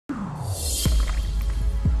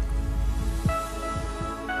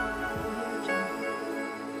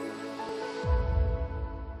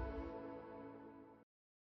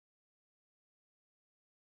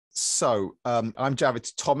I'm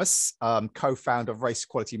Javid Thomas, co-founder of Race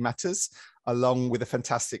Equality Matters, along with the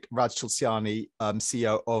fantastic Raj Tulsiani,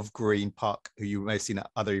 CEO of Green Park, who you may have seen at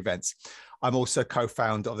other events. I'm also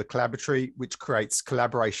co-founder of the Collaboratory, which creates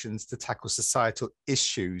collaborations to tackle societal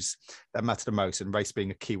issues that matter the most, and race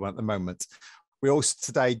being a key one at the moment. We're also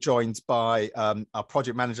today joined by our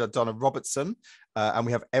project manager, Donna Robertson, and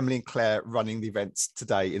we have Emily and Claire running the events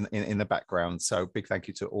today in the background. So big thank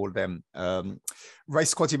you to all of them.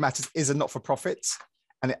 Race Equality Matters is a not-for-profit,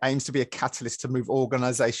 and it aims to be a catalyst to move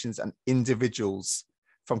organizations and individuals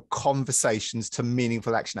from conversations to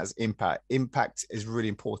meaningful action as impact. Impact is really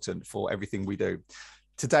important for everything we do.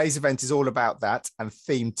 Today's event is all about that and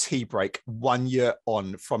themed Tea Break 1 year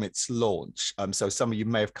on from its launch. So some of you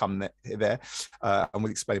may have come there and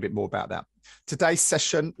we'll explain a bit more about that. Today's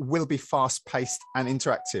session will be fast-paced and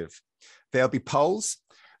interactive. There'll be polls.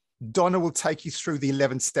 Donna will take you through the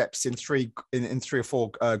 11 steps in three or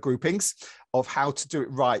four groupings of how to do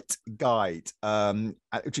it right guide,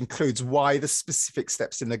 which includes why the specific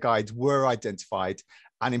steps in the guide were identified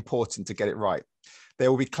and important to get it right. There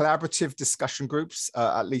will be collaborative discussion groups,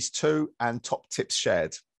 at least 2, and top tips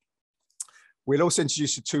shared. We'll also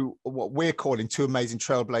introduce you to what we're calling 2 amazing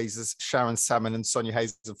trailblazers, Sharon Salmon and Sonia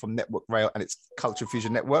Hazen from Network Rail and its Culture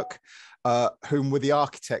Fusion Network, whom were the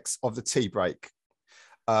architects of the Tea Break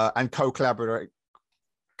and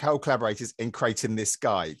co-collaborators in creating this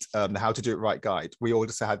guide, the How to Do It Right guide. We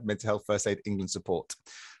also had Mental Health First Aid England support.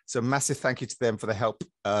 So massive thank you to them for the help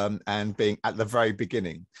and being at the very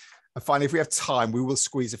beginning. And finally, if we have time, we will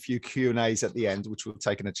squeeze a few Q&As at the end, which we'll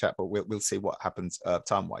take in a chat, but we'll see what happens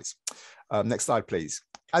time-wise. Next slide, please.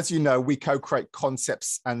 As you know, we co-create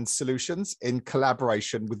concepts and solutions in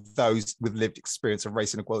collaboration with those with lived experience of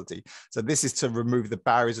race inequality. So this is to remove the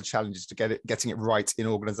barriers or challenges to getting it right in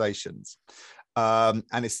organizations. And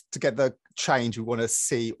it's to get the change we want to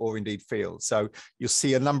see or indeed feel. So you'll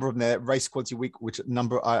see a number of them there. Race Equality Week, which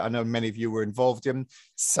I know many of you were involved in.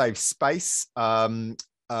 Safe Space,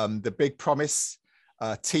 The Big Promise,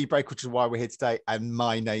 Tea Break, which is why we're here today, and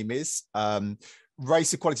My Name Is.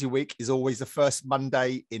 Race Equality Week is always the first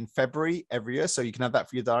Monday in February every year, so you can have that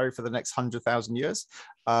for your diary for the next 100,000 years.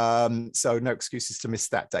 So no excuses to miss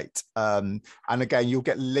that date. And again, you'll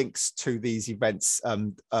get links to these events,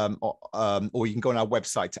 or you can go on our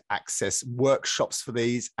website to access workshops for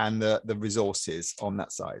these and the resources on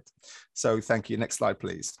that side. So thank you. Next slide,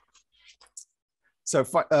 please. So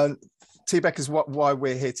Tea Break is why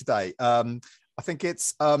we're here today. I think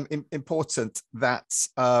it's important that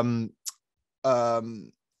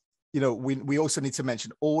we also need to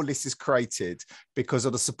mention all this is created because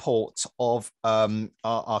of the support of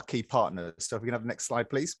our key partners. So if we can have the next slide,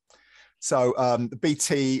 please. So the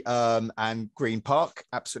BT and Green Park,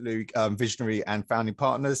 absolutely visionary and founding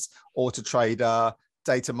partners, Auto Trader,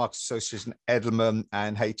 Data Market Association, Edelman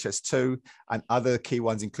and HS2, and other key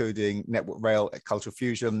ones, including Network Rail, Cultural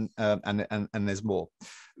Fusion, and there's more.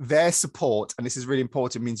 Their support, and this is really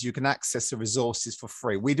important, means you can access the resources for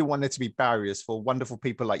free. We don't want there to be barriers for wonderful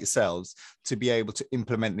people like yourselves to be able to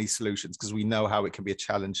implement these solutions, because we know how it can be a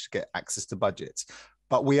challenge to get access to budgets.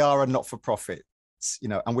 But we are a not-for-profit,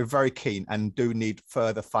 and we're very keen and do need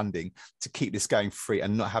further funding to keep this going free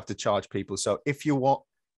and not have to charge people. So if you want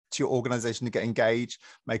to your organization to get engaged,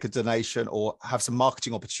 make a donation, or have some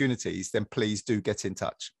marketing opportunities, then please do get in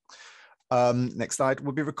touch. Next slide.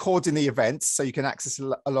 We'll be recording the events so you can access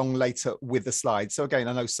along later with the slides. So again,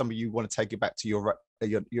 I know some of you want to take it back to your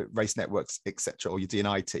race networks, etc., or your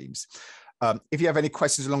D&I teams. If you have any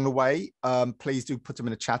questions along the way, please do put them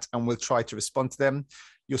in the chat and we'll try to respond to them.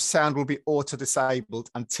 Your sound will be auto-disabled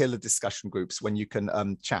until the discussion groups, when you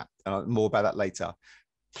can chat. More about that later.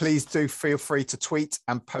 Please do feel free to tweet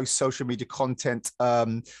and post social media content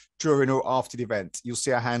during or after the event. You'll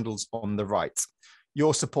see our handles on the right.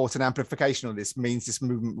 Your support and amplification of this means this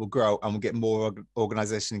movement will grow and we'll get more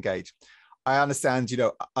organizations engaged. I understand,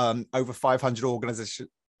 over 500 organizations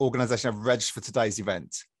have registered for today's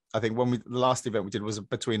event. I think the last event we did was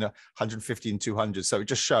between 150 and 200. So it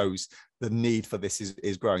just shows the need for this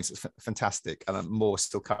is growing. So it's fantastic, and more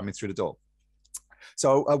still coming through the door.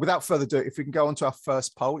 So without further ado, if we can go on to our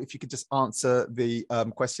first poll, if you could just answer the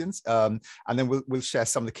questions, and then we'll share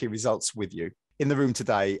some of the key results with you. In the room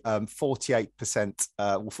today,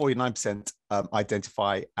 49%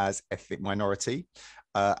 identify as ethnic minority,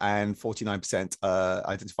 and 49%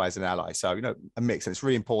 identify as an ally. So, a mix, and it's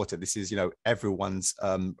really important. This is, everyone's,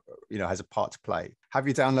 has a part to play. Have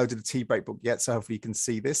you downloaded the Tea Break book yet? So hopefully you can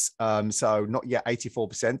see this. So not yet,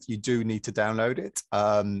 84%. You do need to download it.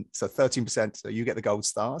 So 13%, so you get the gold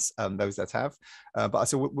stars, those that have. But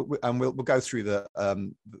so we'll go through the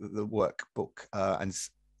workbook and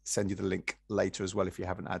send you the link later as well if you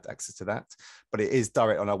haven't had access to that. But it is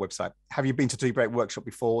direct on our website. Have you been to Tea Break Workshop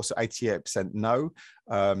before? So 88% no.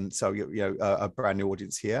 So a brand new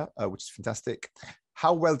audience here, which is fantastic.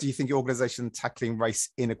 How well do you think your organization tackling race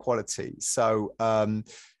inequality? So,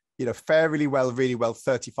 fairly well, really well,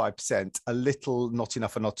 35%. A little, not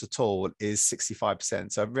enough, or not at all is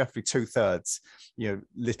 65%. So roughly 2/3,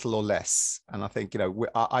 little or less. And I think,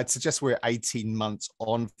 I'd suggest we're 18 months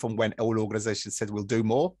on from when all organizations said we'll do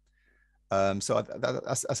more. So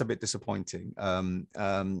that's a bit disappointing,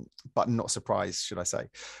 but not surprised, should I say.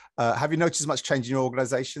 Have you noticed much change in your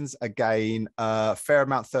organizations? Again, fair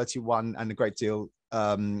amount, 31, and a great deal,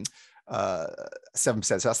 7%.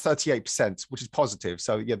 So that's 38%, which is positive.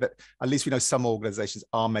 So yeah, but at least we know some organizations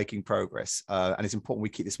are making progress, and it's important we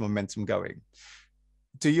keep this momentum going.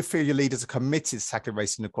 Do you feel your leaders are committed to tackling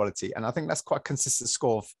race inequality? And I think that's quite a consistent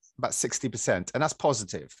score of about 60%, and that's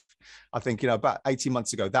positive. I think, about 18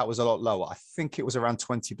 months ago, that was a lot lower. I think it was around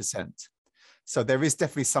 20%. So there is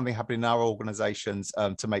definitely something happening in our organizations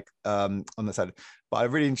to make on the side. But a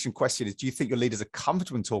really interesting question is, do you think your leaders are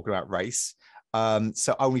comfortable in talking about race?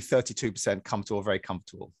 So only 32% comfortable or very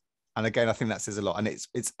comfortable. And again, I think that says a lot. And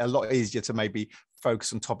it's a lot easier to maybe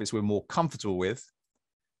focus on topics we're more comfortable with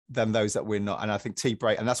than those that we're not. And I think Tea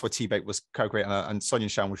Break, and that's why Tea Break was co-created, and Sonia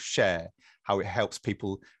and Sharon will share how it helps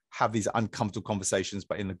people have these uncomfortable conversations,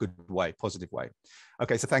 but in a good way, positive way.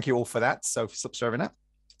 Okay, so thank you all for that. So stop sharing that.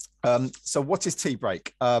 So what is Tea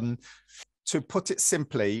Break? To put it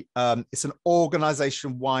simply, it's an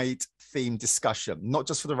organization-wide theme discussion, not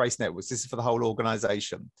just for the race networks, this is for the whole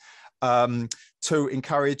organization, to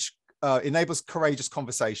encourage, enables courageous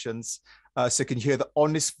conversations, so you can hear the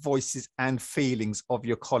honest voices and feelings of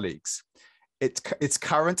your colleagues. It's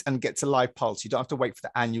current and gets a live pulse. You don't have to wait for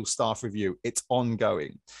the annual staff review. It's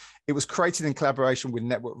ongoing. It was created in collaboration with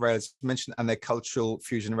Network Rail, as mentioned, and their Cultural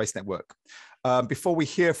Fusion Race Network. Before we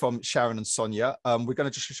hear from Sharon and Sonia, we're going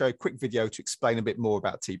to just show a quick video to explain a bit more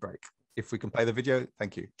about Tea Break. If we can play the video,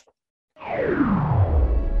 thank you.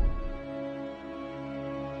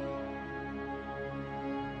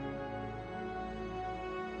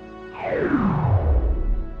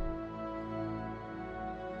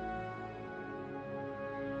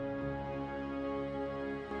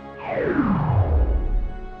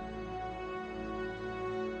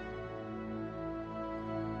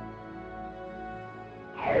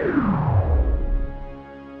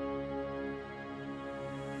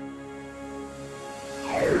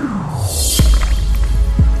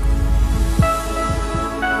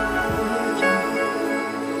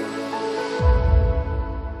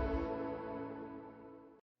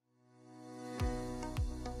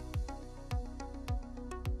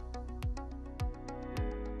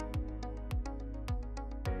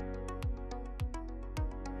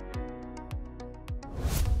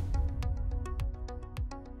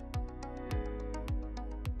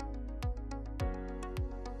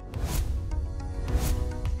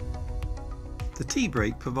 The Tea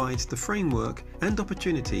Break provides the framework and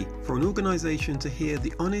opportunity for an organisation to hear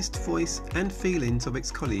the honest voice and feelings of its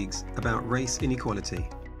colleagues about race inequality.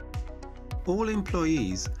 All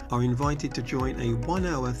employees are invited to join a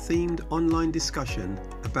 1-hour themed online discussion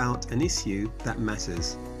about an issue that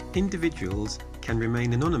matters. Individuals can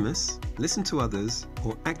remain anonymous, listen to others,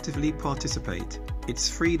 or actively participate. It's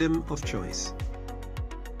freedom of choice.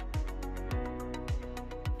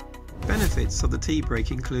 Benefits of the Tea Break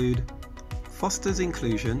include fosters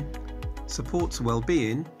inclusion, supports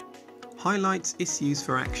well-being, highlights issues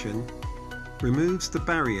for action, removes the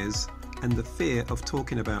barriers and the fear of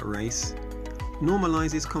talking about race,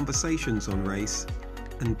 normalizes conversations on race,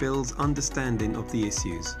 and builds understanding of the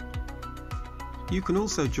issues. You can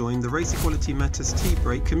also join the Race Equality Matters Tea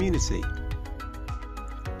Break community.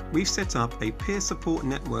 We've set up a peer support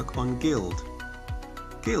network on Guild.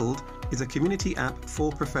 Guild is a community app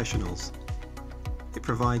for professionals. It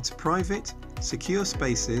provides private, secure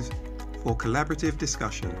spaces for collaborative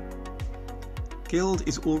discussion. Guild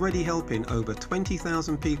is already helping over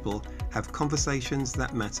 20,000 people have conversations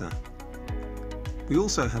that matter. We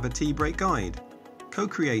also have a Tea Break guide,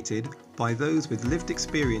 co-created by those with lived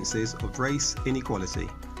experiences of race inequality.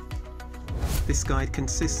 This guide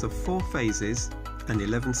consists of 4 phases and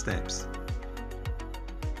 11 steps.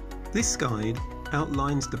 This guide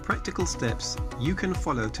outlines the practical steps you can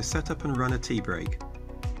follow to set up and run a Tea Break.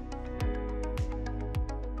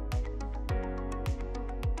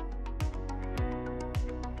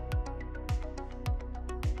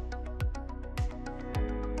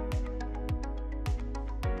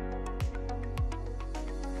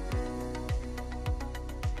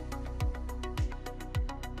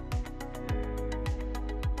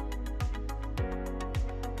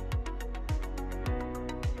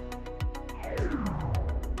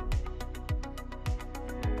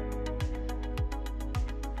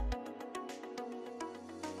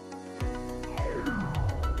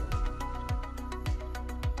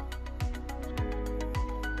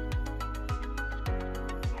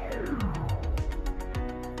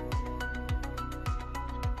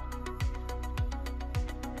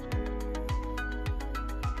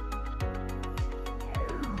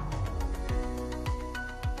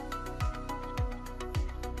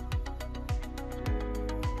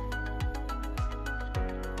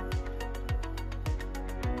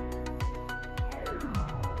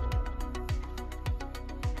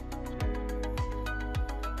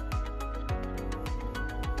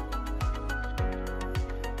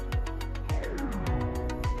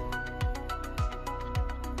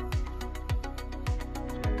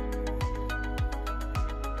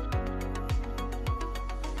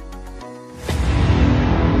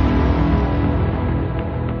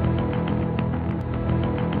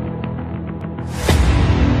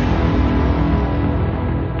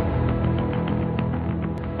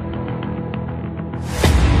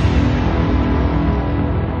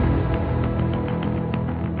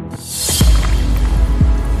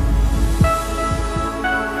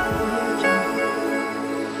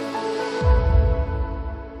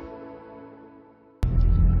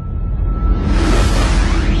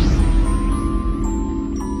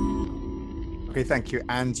 Okay, thank you.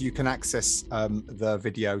 And you can access the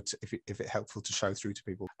video if it's helpful to show through to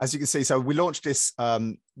people. As you can see, so we launched this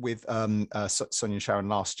with Sonia and Sharon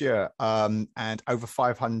last year, and over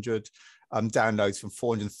 500 downloads from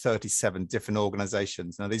 437 different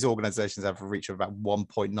organizations. Now, these organizations have a reach of about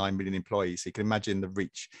 1.9 million employees. So you can imagine the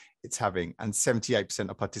reach it's having. And 78%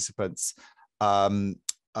 of participants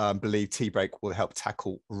believe Tea Break will help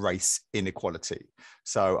tackle race inequality.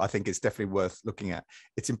 So I think it's definitely worth looking at.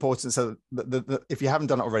 It's important. So if you haven't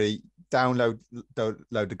done it already, download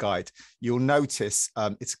the guide. You'll notice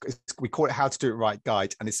we call it How to Do It Right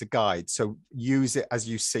guide, and it's a guide. So use it as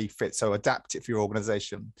you see fit. So adapt it for your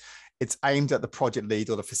organization. It's aimed at the project lead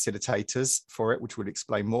or the facilitators for it, which we'll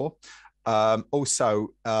explain more.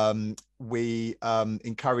 We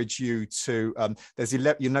encourage you to,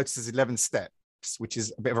 you notice there's 11 steps, which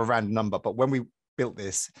is a bit of a random number, but when we built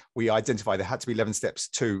this, we identified there had to be 11 steps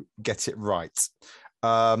to get it right. There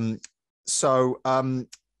are two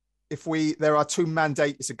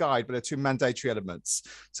it's a guide, but there are two mandatory elements.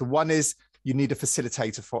 So one is you need a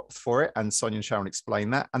facilitator for it, and Sonia and Sharon explain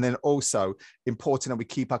that. And then also important that we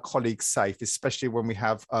keep our colleagues safe, especially when we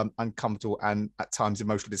have uncomfortable and at times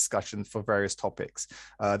emotional discussions for various topics.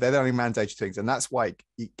 They're the only mandated things, and that's why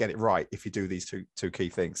you get it right if you do these two key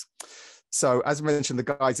things. So as mentioned, the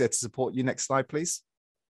guide's there to support you. Next slide, please.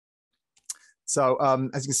 So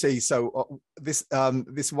as you can see,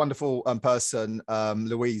 this wonderful person,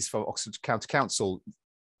 Louise from Oxford County Council,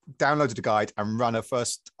 downloaded the guide and ran her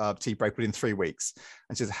first tea break within 3 weeks.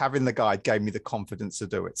 And she said, having the guide gave me the confidence to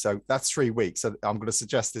do it. So that's 3 weeks. So I'm going to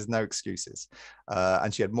suggest there's no excuses.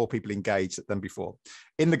 And she had more people engaged than before.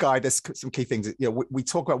 In the guide, there's some key things. You know, we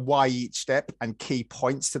talk about why each step and key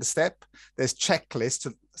points to the step. There's checklists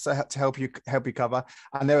to help you cover,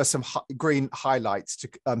 and there are some green highlights to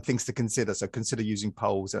things to consider. So consider using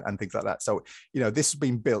polls and things like that. So this has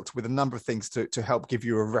been built with a number of things to help give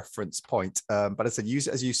you a reference point. But as I said, use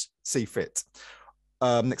it as you see fit.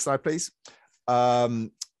 Next slide, please. That's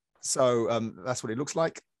what it looks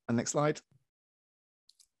like. And next slide.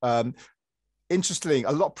 Interestingly,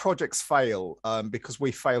 a lot of projects fail because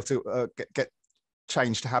we fail to get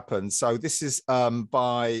change to happen. So this is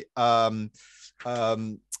by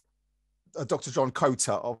Dr. John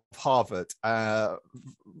Cotter of Harvard,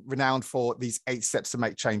 renowned for these 8 steps to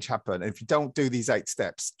make change happen. And if you don't do these 8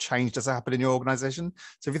 steps, change doesn't happen in your organization.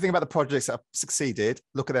 So if you think about the projects that have succeeded,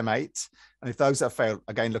 look at them 8. And if those that have failed,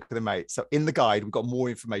 again, look at them 8. So in the guide, we've got more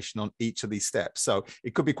information on each of these steps. So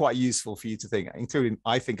it could be quite useful for you to think, including,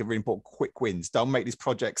 I think, a really important quick wins. Don't make these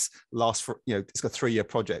projects last for, it's a 3-year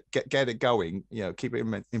project. Get it going, keep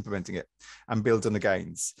implementing it and build on the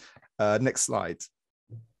gains. Next slide.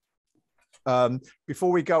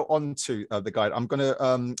 Before we go on to the guide, I'm going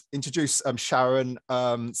to introduce Sharon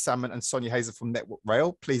Salmon and Sonia Hazel from Network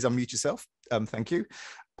Rail. Please unmute yourself. Thank you.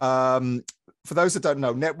 For those that don't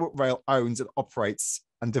know, Network Rail owns and operates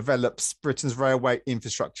and develops Britain's railway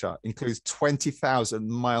infrastructure, includes 20,000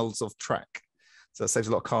 miles of track. So that saves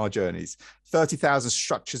a lot of car journeys, 30,000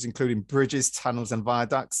 structures, including bridges, tunnels, and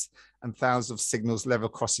viaducts, and thousands of signals, level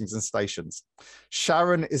crossings, and stations.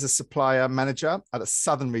 Sharon is a supplier manager at a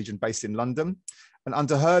southern region based in London. And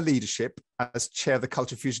under her leadership as chair of the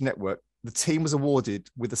Culture Fusion Network, the team was awarded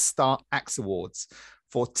with the Star Axe Awards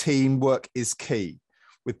for Teamwork is Key,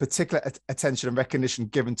 with particular attention and recognition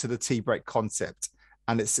given to the tea break concept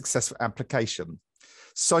and its successful application.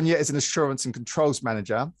 Sonia is an assurance and controls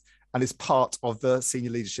manager and is part of the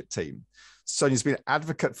senior leadership team. Sonia's been an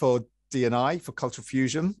advocate for D&I, for Cultural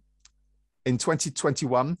Fusion. In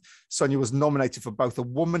 2021, Sonia was nominated for both the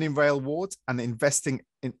Woman in Rail Award and the Investing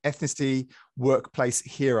in Ethnicity Workplace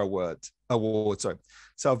Hero Award.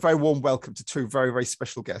 So a very warm welcome to two very, very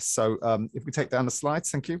special guests. So if we take down the slides,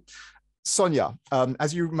 thank you. Sonia,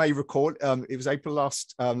 as you may recall, it was April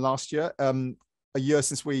last year, a year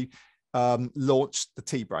since we launched the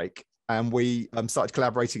Tea Break, and we started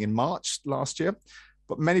collaborating in March last year.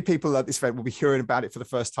 But many people at this event will be hearing about it for the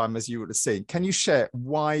first time, as you would have seen. Can you share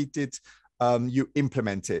why did you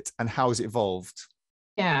implement it and how has it evolved?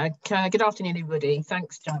 Yeah, good afternoon, everybody.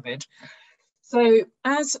 Thanks, Javid. So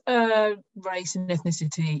as a race and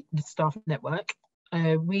ethnicity staff network,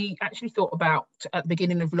 we actually thought about, at the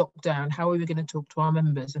beginning of lockdown, how we were going to talk to our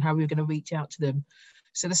members and how we were going to reach out to them.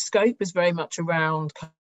 So the scope is very much around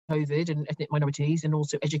COVID and ethnic minorities, and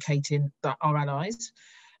also educating our allies.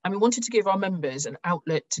 And we wanted to give our members an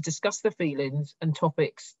outlet to discuss their feelings and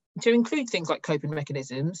topics, to include things like coping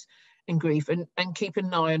mechanisms and grief, and keep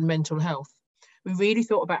an eye on mental health. We really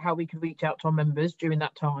thought about how we could reach out to our members during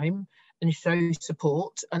that time and show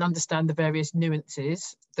support and understand the various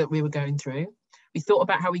nuances that we were going through. We thought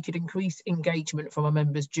about how we could increase engagement from our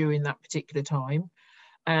members during that particular time.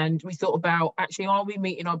 And we thought about, actually, are we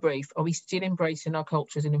meeting our brief? Are we still embracing our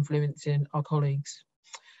cultures and influencing our colleagues?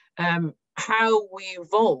 How we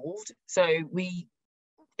evolved. So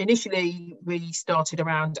initially we started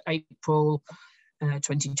around April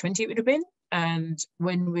 2020, it would have been. And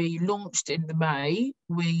when we launched in the May,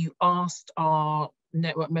 we asked our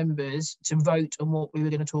network members to vote on what we were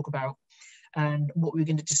going to talk about and what we were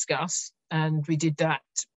going to discuss. And we did that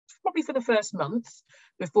probably for the first month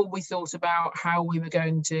before we thought about how we were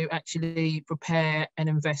going to actually prepare and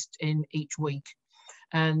invest in each week.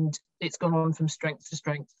 And it's gone on from strength to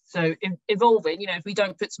strength. So evolving, if we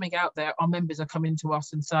don't put something out there, our members are coming to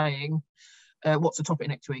us and saying, what's the topic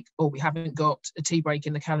next week? Or we haven't got a tea break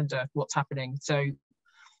in the calendar, what's happening? So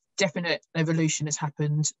definite evolution has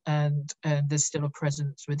happened, and there's still a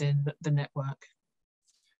presence within the network.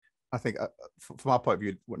 I think from our point of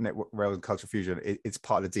view, Network Rail and Cultural Fusion, it's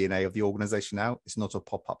part of the DNA of the organization now. It's not a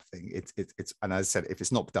pop-up thing. It's and as I said, if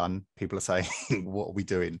it's not done, people are saying, what are we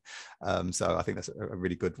doing? So I think that's a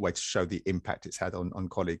really good way to show the impact it's had on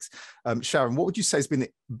colleagues. Sharon, what would you say has been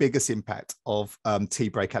the biggest impact of Tea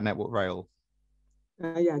Break at Network Rail?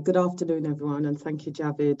 Yeah, good afternoon, everyone. And thank you,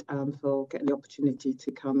 Javid, for getting the opportunity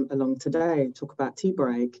to come along today and talk about Tea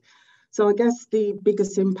Break. So I guess the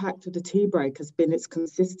biggest impact of the Tea Break has been its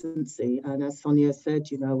consistency. And as Sonia said,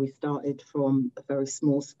 we started from a very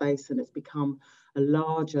small space and it's become a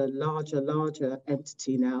larger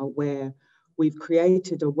entity now, where we've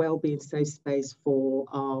created a wellbeing safe space for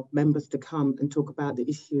our members to come and talk about the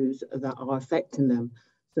issues that are affecting them.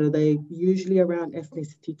 So they usually around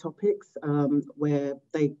ethnicity topics, where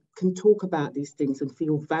they can talk about these things and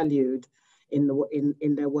feel valued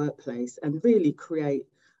in their workplace, and really create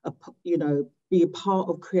be a part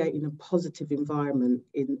of creating a positive environment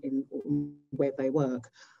in where they work.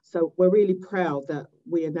 So we're really proud that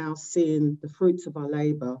we are now seeing the fruits of our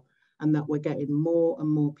labour, and that we're getting more and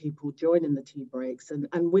more people joining the tea breaks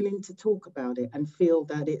and willing to talk about it and feel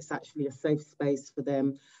that it's actually a safe space for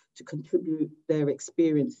them to contribute their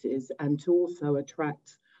experiences, and to also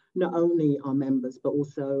attract not only our members, but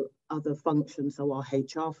also other functions, so our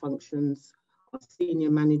HR functions, our senior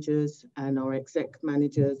managers and our exec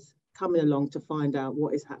managers coming along to find out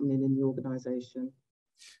what is happening in the organisation.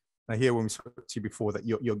 I hear when we spoke to you before that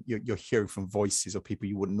you're hearing from voices of people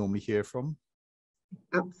you wouldn't normally hear from.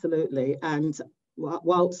 Absolutely. And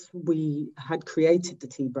whilst we had created the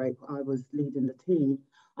Tea Break, I was leading the team.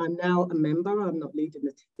 I'm now a member. I'm not leading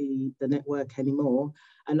the network anymore.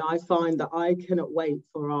 And I find that I cannot wait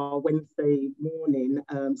for our Wednesday morning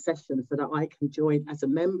session so that I can join as a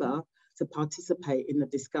member to participate in the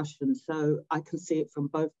discussion. So I can see it from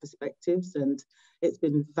both perspectives, and it's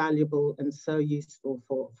been valuable and so useful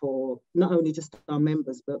for not only just our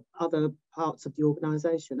members, but other parts of the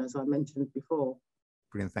organisation, as I mentioned before.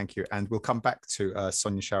 Brilliant, thank you. And we'll come back to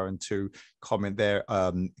Sonia, Sharon, to comment their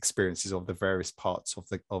experiences of the various parts of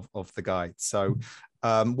the guide. So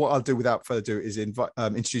what I'll do without further ado is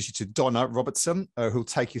introduce you to Donna Robertson, who'll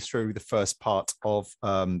take you through the first part of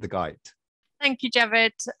the guide. Thank you,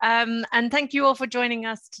 Javid, and thank you all for joining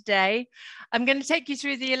us today. I'm going to take you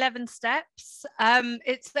through the 11 steps.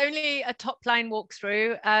 It's only a top-line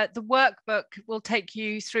walkthrough. The workbook will take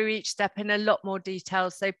you through each step in a lot more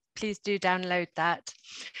detail, so please do download that.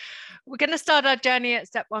 We're going to start our journey at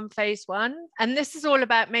step 1, phase 1, and this is all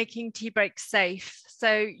about making tea breaks safe.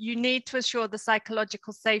 So you need to assure the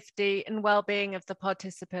psychological safety and well-being of the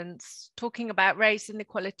participants. Talking about race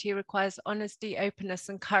inequality requires honesty, openness,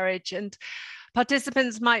 and courage, and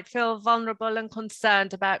participants might feel vulnerable and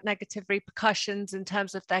concerned about negative repercussions in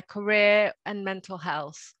terms of their career and mental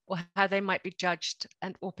health, or how they might be judged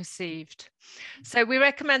and or perceived. So we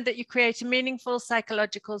recommend that you create a meaningful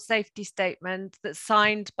psychological safety statement that's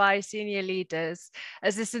signed by senior leaders,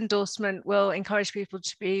 as this endorsement will encourage people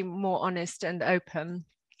to be more honest and open.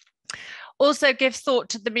 Also give thought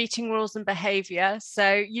to the meeting rules and behaviour.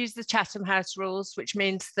 So use the Chatham House rules, which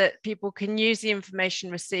means that people can use the information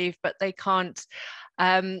received, but they can't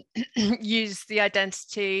use the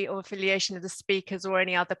identity or affiliation of the speakers or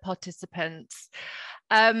any other participants.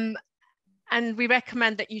 And we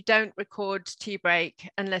recommend that you don't record tea break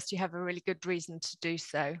unless you have a really good reason to do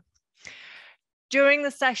so. During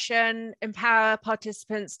the session, empower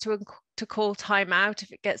participants to call time out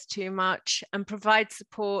if it gets too much, and provide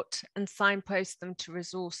support and signpost them to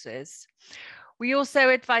resources. We also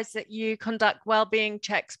advise that you conduct wellbeing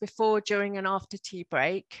checks before, during, and after tea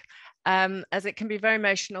break, as it can be very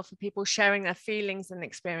emotional for people sharing their feelings and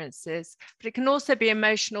experiences, but it can also be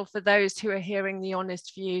emotional for those who are hearing the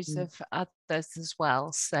honest views of others as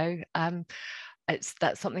well. So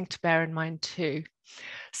that's something to bear in mind too.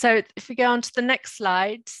 So if we go on to the next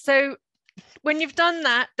slide. So when you've done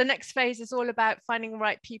that, the next phase is all about finding the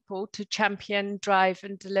right people to champion, drive,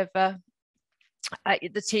 and deliver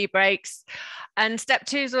the tea breaks. And step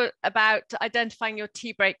 2 is about identifying your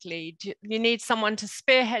tea break lead. You need someone to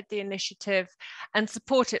spearhead the initiative and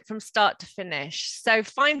support it from start to finish. So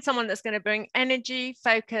find someone that's going to bring energy,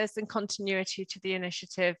 focus, and continuity to the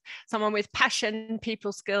initiative, someone with passion,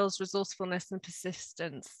 people skills, resourcefulness, and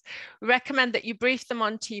persistence. We recommend that you brief them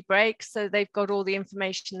on tea breaks so they've got all the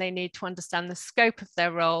information they need to understand the scope of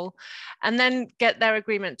their role, and then get their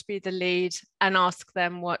agreement to be the lead and ask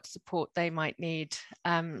them what support they might need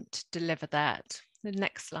to deliver that. The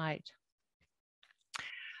next slide.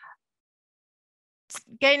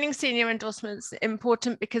 Gaining senior endorsements is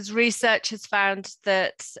important because research has found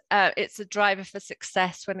that it's a driver for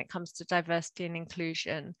success when it comes to diversity and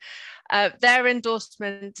inclusion. Their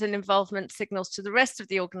endorsement and involvement signals to the rest of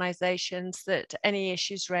the organisations that any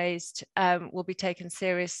issues raised will be taken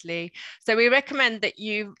seriously. So we recommend that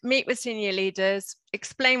you meet with senior leaders,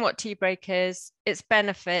 explain what tea break is, its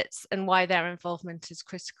benefits, and why their involvement is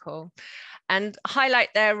critical, and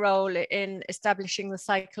highlight their role in establishing the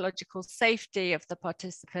psychological safety of the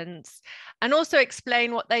participants, and also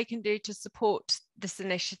explain what they can do to support this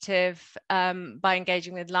initiative by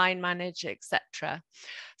engaging with line manager, etc.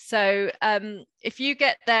 So if you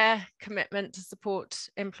get their commitment to support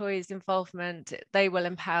employees' involvement, they will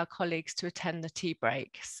empower colleagues to attend the tea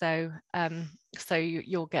break. So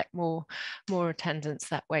you'll get more attendance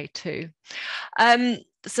that way too.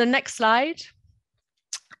 So next slide.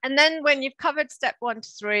 And then when you've covered step 1 to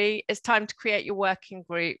 3, it's time to create your working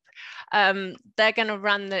group. They're going to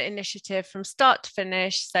run the initiative from start to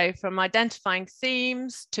finish. So from identifying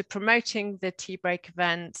themes to promoting the tea break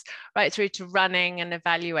events, right through to running and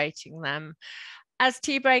evaluating them. As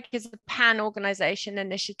Tea Break is a pan-organisation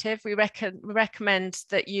initiative, we recommend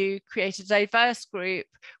that you create a diverse group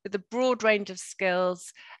with a broad range of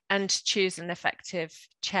skills and choose an effective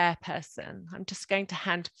chairperson. I'm just going to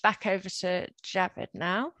hand back over to Javed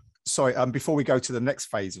now. Sorry, before we go to the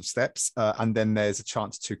next phase of steps, and then there's a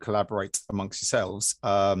chance to collaborate amongst yourselves,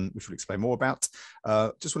 which we'll explain more about.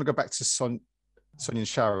 Just want to go back to Sonia and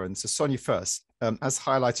Sharon. So Sonia first, as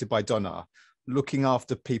highlighted by Donna, looking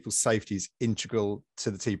after people's safety is integral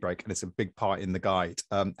to the tea break, and it's a big part in the guide.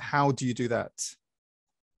 How do you do that?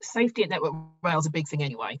 Safety at Network Rail is a big thing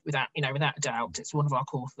anyway, without a doubt. It's one of our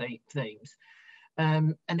core themes.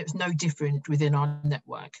 And it was no different within our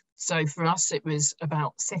network. So for us, it was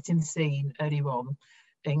about setting the scene early on,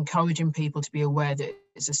 encouraging people to be aware that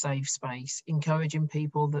it's a safe space, encouraging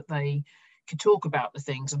people that they could talk about the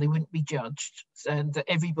things and they wouldn't be judged, and that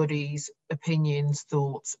everybody's opinions,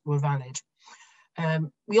 thoughts were valid.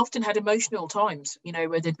 We often had emotional times,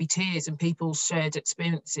 where there'd be tears, and people's shared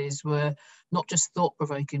experiences were not just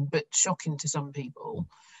thought-provoking, but shocking to some people.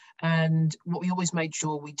 And what we always made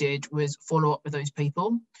sure we did was follow up with those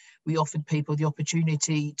people. We offered people the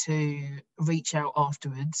opportunity to reach out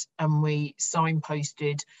afterwards, and we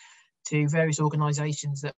signposted to various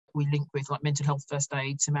organisations that we link with, like Mental Health First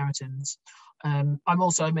Aid, Samaritans. I'm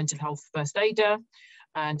also a mental health first aider.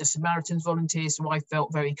 and a Samaritans volunteer, so I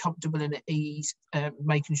felt very comfortable and at ease,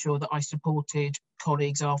 making sure that I supported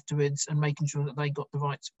colleagues afterwards and making sure that they got the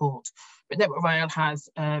right support. But Network Rail has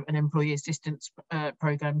an employee assistance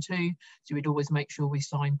programme too, so we'd always make sure we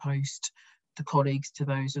signpost the colleagues to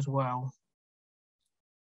those as well.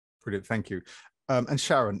 Brilliant, thank you. And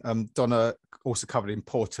Sharon, Donna also covered the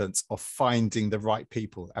importance of finding the right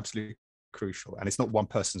people, absolutely crucial, and it's not one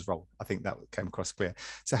person's role. I think that came across clear.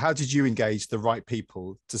 So how did you engage the right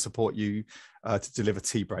people to support you to deliver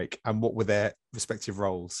Tea Break, and what were their respective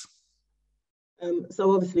roles?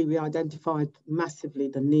 So obviously we identified massively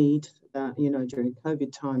the need that, you know, during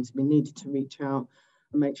COVID times we needed to reach out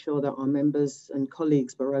and make sure that our members and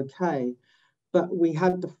colleagues were okay. But we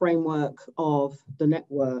had the framework of the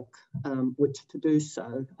network, which to do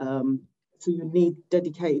so. So you need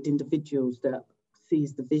dedicated individuals that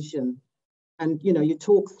sees the vision. And, you know, you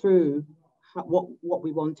talk through what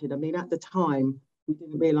we wanted. I mean, at the time, we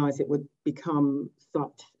didn't realise it would become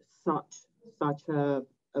such a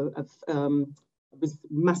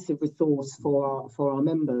massive resource for our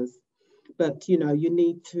members. But, you know, you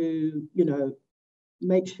need to, you know,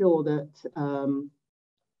 make sure that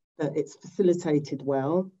that it's facilitated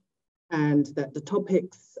well, and that the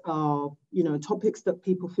topics are, you know, topics that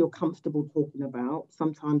people feel comfortable talking about.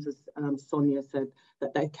 Sometimes, as Sonia said,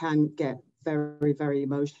 that they can get very, very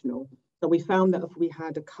emotional. So we found that if we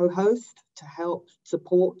had a co-host to help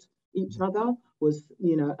support each other was,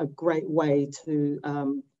 you know, a great way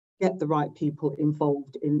to get the right people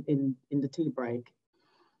involved in the tea break.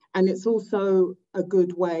 And it's also a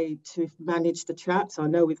good way to manage the chats. I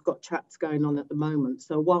know we've got chats going on at the moment.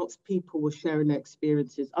 So whilst people were sharing their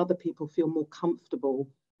experiences, other people feel more comfortable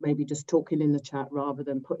maybe just talking in the chat rather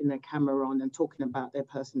than putting their camera on and talking about their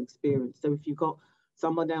personal experience. So if you've got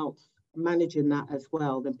someone else managing that as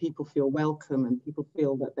well, then people feel welcome and people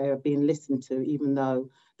feel that they are being listened to, even though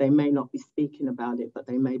they may not be speaking about it, but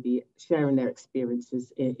they may be sharing their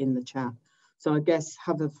experiences in the chat. So I guess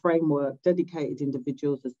have a framework, dedicated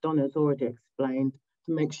individuals, as Donna's already explained,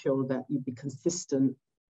 to make sure that you be consistent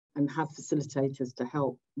and have facilitators to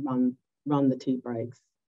help run the tea breaks.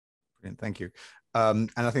 Brilliant, thank you.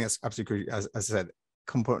 And I think that's absolutely, as I said,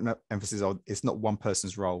 important emphasis on it's not one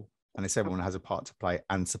person's role, and it's everyone has a part to play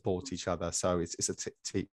and support each other. So it's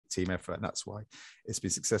a team effort, and that's why it's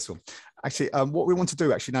been successful. Actually, what we want to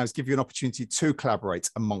do actually now is give you an opportunity to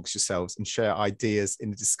collaborate amongst yourselves and share ideas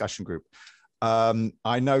in the discussion group.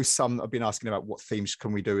 I know some have been asking about what themes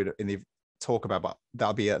can we do in the talk about, but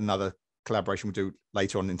that'll be another collaboration we'll do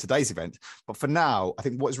later on in today's event. But for now, I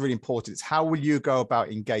think what's really important is how will you go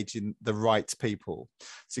about engaging the right people?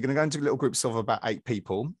 So you're going to go into little groups of about 8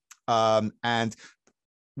 people, and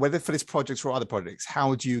whether for this project or other projects,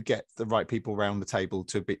 how do you get the right people around the table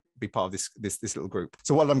to be part of this little group?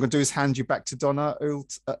 So what I'm going to do is hand you back to Donna, who'll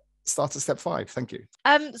start at step 5. Thank you.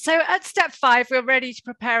 So at step 5, we're ready to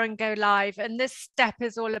prepare and go live. And this step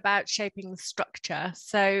is all about shaping the structure.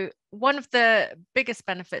 So one of the biggest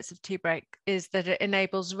benefits of Tea Break is that it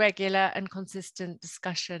enables regular and consistent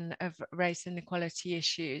discussion of race and equality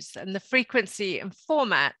issues. And the frequency and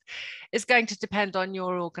format is going to depend on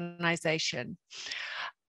your organisation.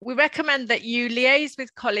 We recommend that you liaise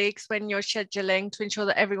with colleagues when you're scheduling to ensure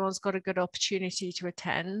that everyone's got a good opportunity to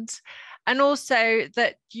attend, and also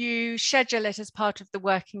that you schedule it as part of the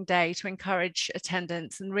working day to encourage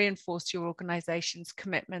attendance and reinforce your organisation's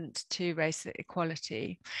commitment to race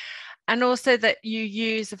equality. And also that you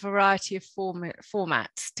use a variety of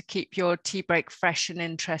formats to keep your tea break fresh and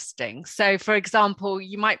interesting. So for example,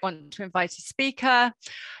 you might want to invite a speaker,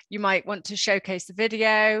 you might want to showcase a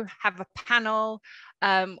video, have a panel,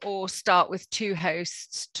 or start with 2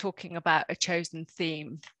 hosts talking about a chosen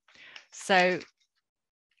theme. So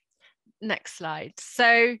next slide.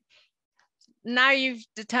 So now you've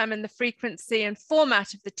determined the frequency and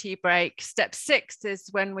format of the tea break. Step 6 is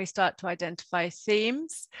when we start to identify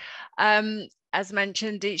themes. As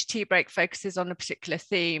mentioned, each tea break focuses on a particular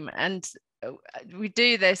theme, and we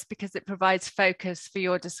do this because it provides focus for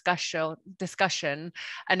your discussion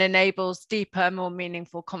and enables deeper, more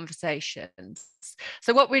meaningful conversations.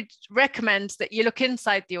 So what we'd recommend is that you look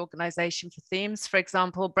inside the organisation for themes, for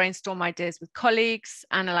example, brainstorm ideas with colleagues,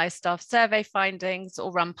 analyse staff survey findings,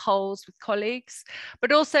 or run polls with colleagues,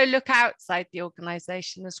 but also look outside the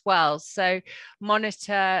organisation as well. So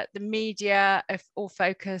monitor the media or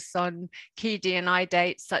focus on key D&I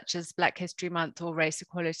dates such as Black History Month or Race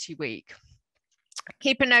Equality Week.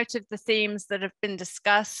 Keep a note of the themes that have been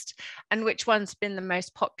discussed and which one's been the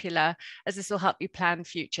most popular, as this will help you plan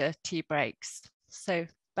future tea breaks. So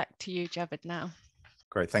back to you, Javed, now.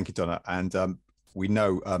 Great, thank you, Donna. And we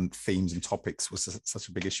know themes and topics was such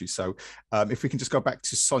a big issue. So if we can just go back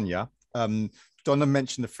to Sonia, Donna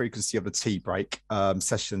mentioned the frequency of the tea break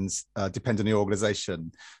sessions depend on the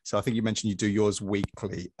organization. So I think you mentioned you do yours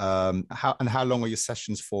weekly. How long are your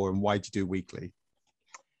sessions for, and why do you do weekly?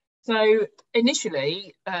 So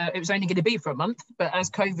initially, it was only going to be for a month, but as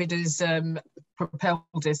COVID has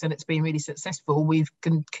propelled us and it's been really successful, we've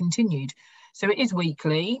continued. So it is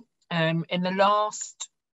weekly. In the last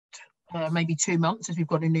maybe 2 months, as we've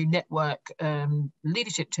got a new network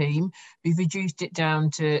leadership team, we've reduced it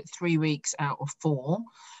down to 3 weeks out of 4,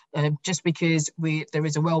 just because there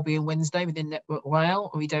is a Wellbeing Wednesday within Network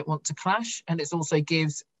Rail, and we don't want to clash, and it also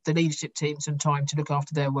gives the leadership team some time to look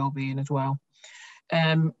after their wellbeing as well.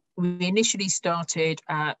 We initially started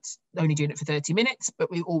at only doing it for 30 minutes,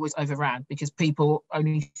 but we always overran because people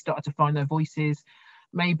only started to find their voices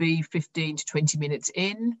maybe 15 to 20 minutes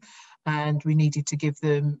in, and we needed to give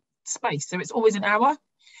them space. So it's always an hour.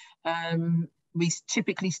 We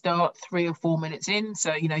typically start 3 or 4 minutes in,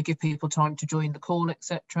 so give people time to join the call,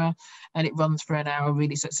 etc., and it runs for an hour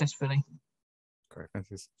really successfully. Great,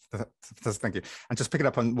 thank you. And just picking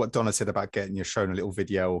up on what Donna said about getting you shown a little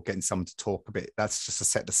video or getting someone to talk a bit, that's just to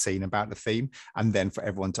set the scene about the theme, and then for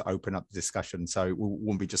everyone to open up the discussion. So it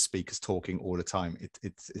won't be just speakers talking all the time.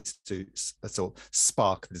 It's to sort of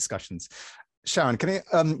spark the discussions. Sharon, can you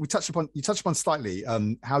touched upon slightly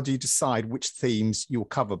how do you decide which themes you'll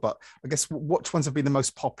cover, but I guess which ones have been the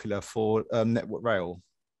most popular for Network Rail?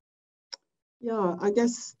 Yeah, I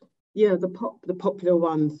guess, yeah, the popular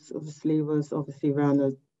ones was around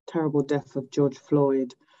the terrible death of George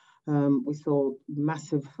Floyd. We saw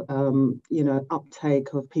massive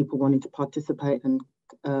uptake of people wanting to participate and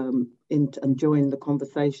join the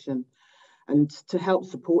conversation, and to help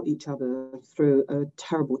support each other through a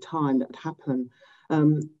terrible time that happened.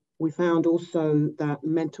 We found also that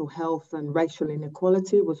mental health and racial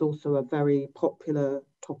inequality was also a very popular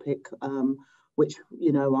topic, which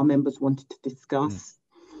our members wanted to discuss.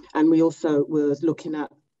 And we also was looking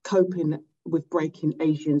at coping with breaking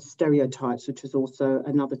Asian stereotypes, which was also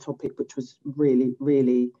another topic which was really,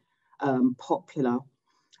 really popular.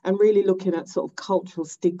 And really looking at sort of cultural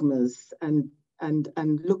stigmas and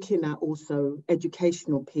looking at also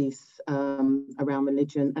educational piece around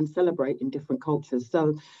religion and celebrating different cultures.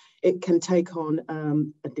 So it can take on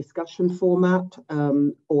a discussion format,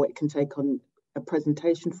 or it can take on a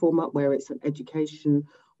presentation format where it's an education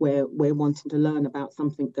where we're wanting to learn about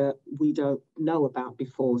something that we don't know about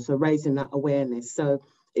before. So raising that awareness. So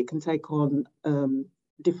it can take on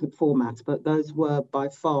different formats, but those were by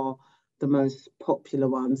far the most popular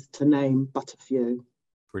ones, to name but a few.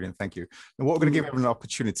 Brilliant, thank you. And what we're going to give everyone an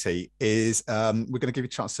opportunity is we're going to give you a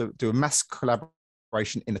chance to do a mass collaboration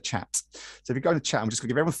in the chat. So if you go in the chat, I'm just going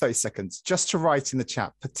to give everyone 30 seconds just to write in the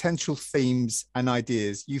chat potential themes and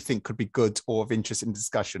ideas you think could be good or of interest in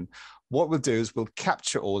discussion. What we'll do is we'll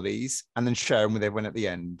capture all these and then share them with everyone at the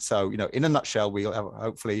end. So, in a nutshell, we'll have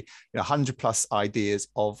hopefully 100+ ideas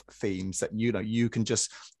of themes that you can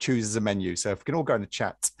just choose as a menu. So if we can all go in the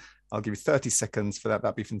chat, I'll give you 30 seconds for that.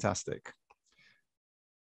 That'd be fantastic.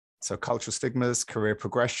 So cultural stigmas, career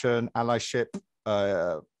progression, allyship,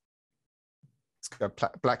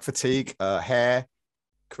 black fatigue, hair,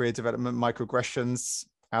 career development, microaggressions,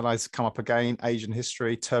 allies come up again, Asian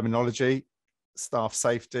history, terminology, staff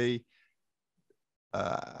safety,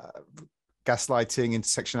 gaslighting,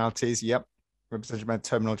 intersectionalities, yep, representation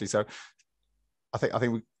terminology. So I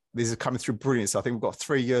think these are coming through brilliant. So I think we've got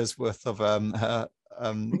 3 years worth of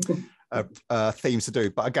themes to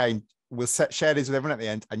do. But again, we'll share these with everyone at the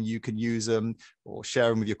end, and you can use them or share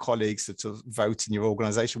them with your colleagues to vote in your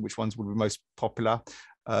organization which ones will be most popular.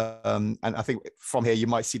 And I think from here you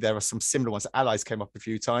might see there are some similar ones. Allies came up a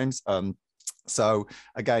few times. So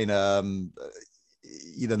again, that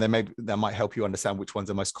might help you understand which ones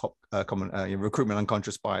are most common. Recruitment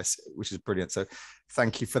unconscious bias, which is brilliant. So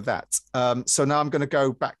thank you for that. So now I'm going to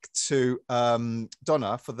go back to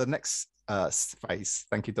Donna for the next phase.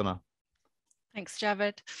 Thank you, Donna. Thanks,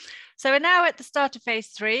 Javed. So we're now at the start of phase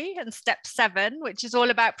 3 and step 7, which is all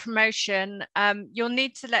about promotion. You'll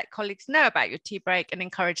need to let colleagues know about your tea break and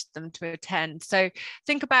encourage them to attend. So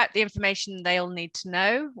think about the information they'll need to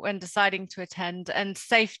know when deciding to attend, and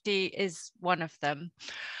safety is one of them.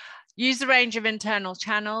 Use a range of internal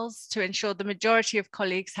channels to ensure the majority of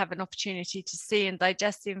colleagues have an opportunity to see and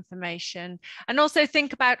digest the information, and also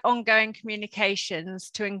think about ongoing communications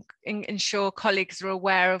to ensure colleagues are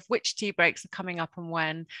aware of which tea breaks are coming up and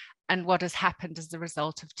when, and what has happened as a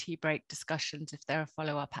result of tea break discussions if there are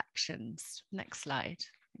follow-up actions. Next slide.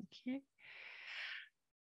 Thank you.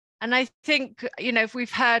 And I think, you know, if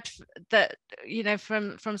we've heard that, you know,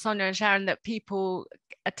 from Sonia and Sharon, that people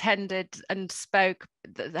attended and spoke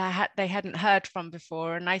that they hadn't heard from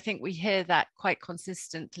before. And I think we hear that quite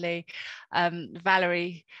consistently.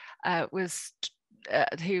 Valerie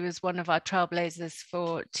who was one of our trailblazers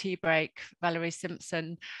for Tea Break, Valerie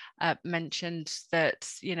Simpson, mentioned that,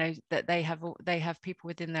 you know, that they have people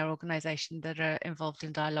within their organisation that are involved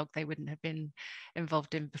in dialogue they wouldn't have been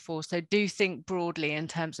involved in before. So do think broadly in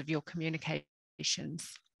terms of your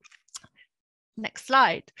communications. Next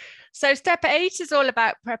slide. So step 8 is all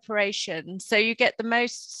about preparation. So you get the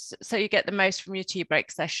most from your tea break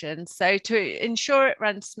session. So to ensure it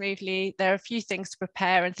runs smoothly, there are a few things to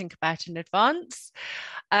prepare and think about in advance.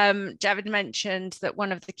 Javid mentioned that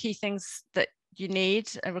one of the key things that you need,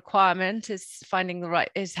 a requirement, is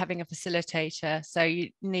having a facilitator. So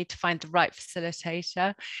you need to find the right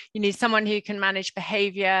facilitator. You need someone who can manage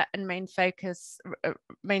behavior and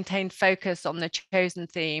maintain focus on the chosen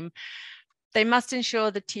theme. They must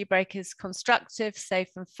ensure the tea break is constructive, safe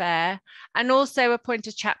and fair, and also appoint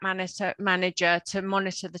a chat manager to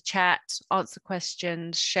monitor the chat, answer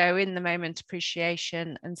questions, show in the moment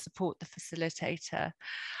appreciation and support the facilitator.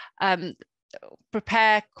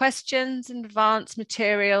 Prepare questions in advance,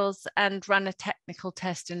 materials, and run a technical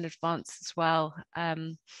test in advance as well.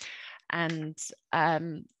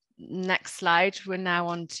 Next slide, we're now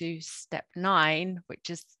on to step 9,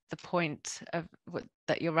 which is the point of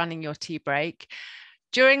that you're running your tea break.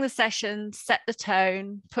 During the session, set the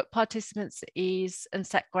tone, put participants at ease and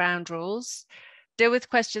set ground rules. Deal with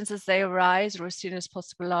questions as they arise or as soon as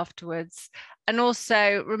possible afterwards. And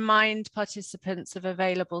also remind participants of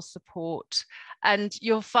available support. And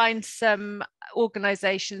you'll find some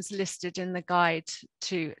organisations listed in the guide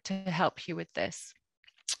to help you with this.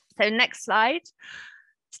 So next slide.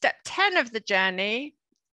 Step 10 of the journey,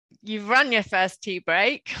 you've run your first tea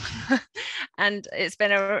break and it's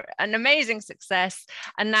been an amazing success.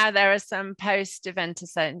 And now there are some post-event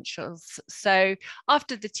essentials. So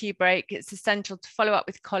after the tea break, it's essential to follow up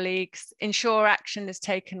with colleagues, ensure action is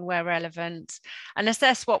taken where relevant, and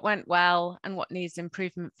assess what went well and what needs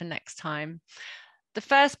improvement for next time. The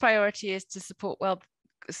first priority is to support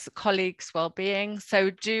colleagues' well-being,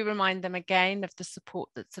 so do remind them again of the support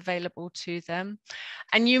that's available to them.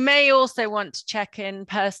 And you may also want to check in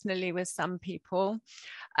personally with some people,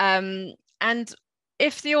 and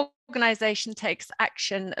if the organisation takes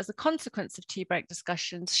action as a consequence of tea break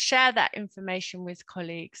discussions, share that information with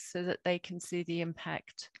colleagues so that they can see the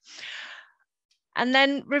impact. And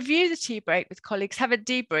then review the tea break with colleagues, have a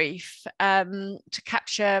debrief to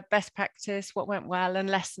capture best practice, what went well and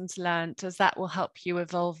lessons learned, as that will help you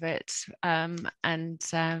evolve it and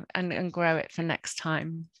grow it for next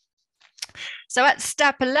time. So at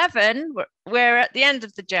step 11, we're at the end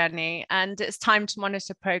of the journey and it's time to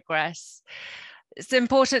monitor progress. It's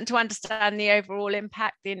important to understand the overall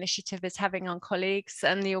impact the initiative is having on colleagues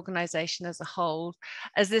and the organisation as a whole,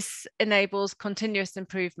 as this enables continuous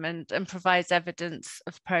improvement and provides evidence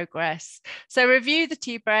of progress. So review the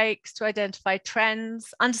tea breaks to identify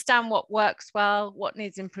trends, understand what works well, what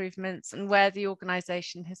needs improvements, and where the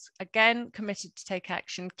organisation has again committed to take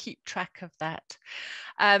action. Keep track of that.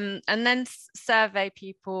 And then survey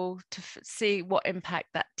people to see what impact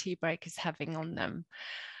that tea break is having on them.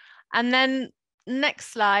 And then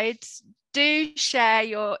next slide, do share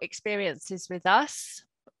your experiences with us.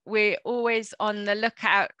 We're always on the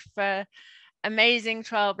lookout for amazing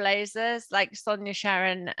trailblazers like Sonia,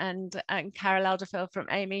 Sharon and Carol Elderfield from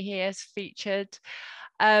Amy here is featured.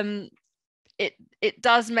 It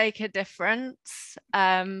does make a difference.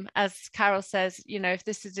 As Carol says, you know, if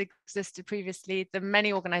this has existed previously, then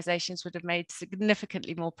many organisations would have made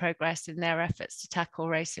significantly more progress in their efforts to tackle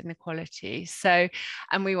race inequality. So,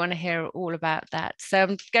 and we want to hear all about that. So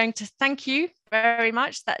I'm going to thank you very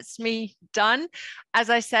much. That's me done.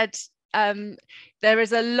 As I said, there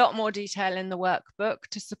is a lot more detail in the workbook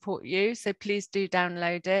to support you. So please do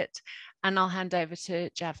download it. And I'll hand over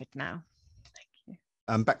to Javid now.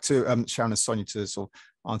 Back to Sharon and Sonia to sort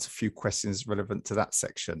of answer a few questions relevant to that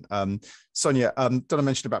section. Sonia, Donna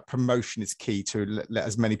mentioned about promotion is key to let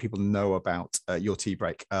as many people know about your tea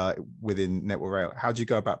break within Network Rail. How do you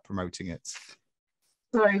go about promoting it?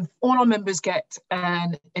 So all our members get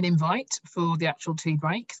an invite for the actual tea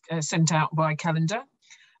break sent out by calendar.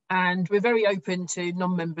 And we're very open to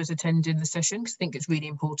non-members attending the session because I think it's really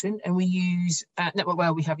important. And we use, at Network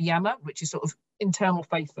Rail, we have Yammer, which is sort of internal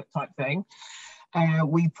Facebook type thing.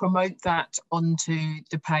 We promote that onto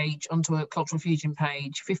the page, onto a Cultural Fusion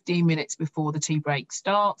page, 15 minutes before the tea break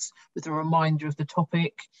starts, with a reminder of the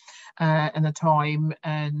topic and the time,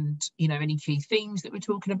 and any key themes that we're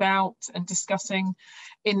talking about and discussing.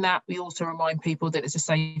 In that, we also remind people that it's a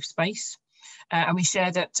safe space. And we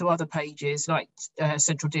share that to other pages like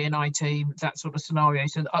Central D&I team, that sort of scenario.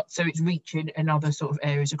 So it's reaching in other sort of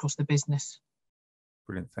areas across the business.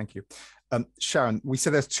 Brilliant, thank you. Sharon, we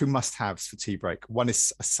said there's two must-haves for tea break. One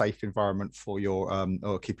is a safe environment for your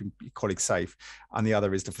or keeping your colleagues safe, and the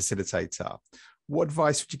other is the facilitator. What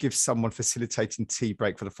advice would you give someone facilitating tea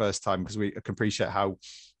break for the first time? Because we can appreciate how,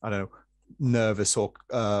 I don't know, nervous or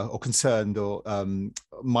concerned or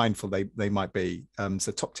mindful they might be.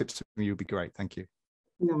 So top tips from you would be great. Thank you.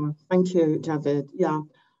 No, thank you, Javid. Yeah,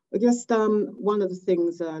 I guess one of the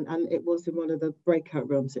things, and it was in one of the breakout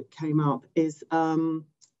rooms it came up, is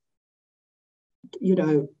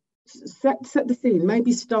set the scene.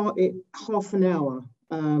 Maybe start it half an hour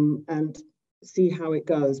and see how it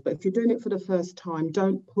goes. But if you're doing it for the first time,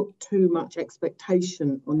 don't put too much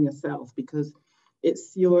expectation on yourself, because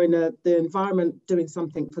you're in the environment doing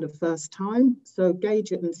something for the first time. So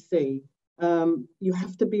gauge it and see. You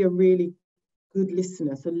have to be a really good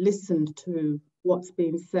listener. So listen to what's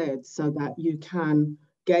being said so that you can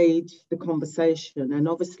gauge the conversation. And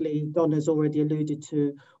obviously, Donna's already alluded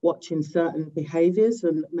to watching certain behaviours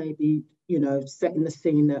and maybe, setting the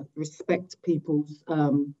scene that respect people's,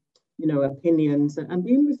 opinions and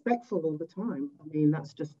being respectful all the time. I mean,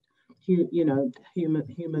 that's just good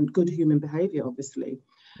human behaviour, obviously.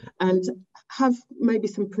 And have maybe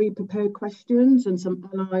some pre-prepared questions and some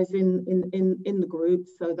allies in the group,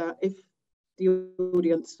 so that if the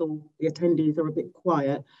audience or the attendees are a bit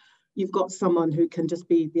quiet, you've got someone who can just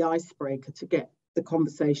be the icebreaker to get the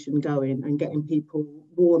conversation going and getting people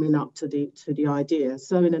warming up to the idea.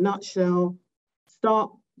 So in a nutshell,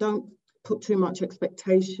 don't put too much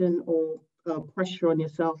expectation or pressure on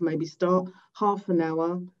yourself. Maybe start half an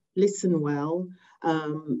hour, listen well,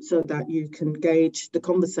 so that you can gauge the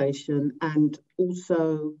conversation, and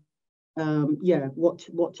also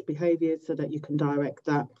watch behaviours so that you can direct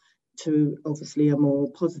that to obviously a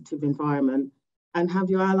more positive environment, and have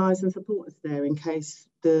your allies and supporters there in case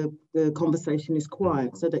the conversation is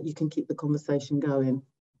quiet, so that you can keep the conversation going.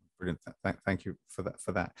 Brilliant. Thank you for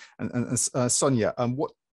that. And Sonia,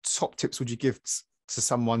 what top tips would you give to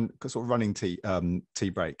someone sort of running tea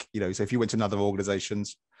break? So if you went to another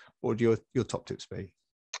organisations, what would your top tips be?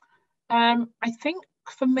 I think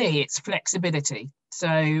for me, it's flexibility. So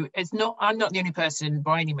I'm not the only person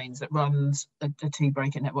by any means that runs a tea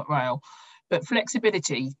break at Network Rail, but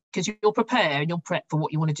flexibility, because you'll prepare and you'll prep for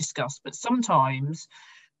what you want to discuss. But sometimes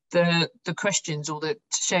the questions or the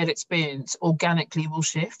shared experience organically will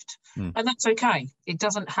shift, and that's okay. It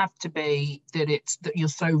doesn't have to be that you're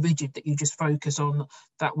so rigid that you just focus on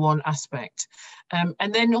that one aspect,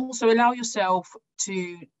 and then also allow yourself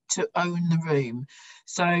to own the room.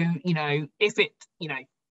 So if it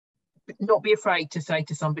not be afraid to say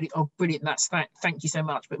to somebody, "Oh, brilliant, thank you so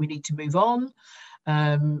much, but we need to move on,"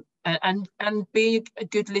 and be a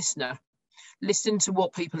good listener. Listen to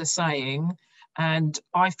what people are saying. And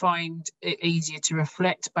I find it easier to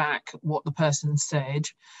reflect back what the person said,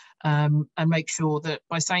 and make sure that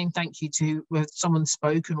by saying thank you to whether someone's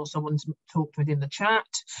spoken or someone's talked within the chat,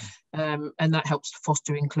 and that helps to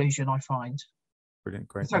foster inclusion, I find. Brilliant,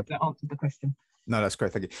 great. I hope that answered the question. No, that's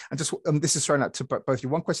great, thank you. And just this is thrown out to both of you.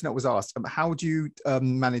 One question that was asked: how do you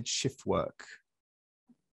manage shift work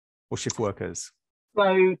or shift workers?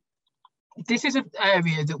 So this is an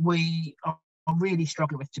area that we are really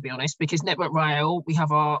struggling with, to be honest, because Network Rail, we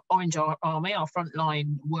have our Orange Army, our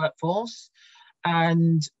frontline workforce,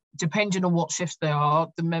 and depending on what shifts they are,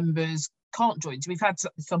 the members can't join. So we've had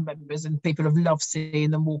some members, and people have loved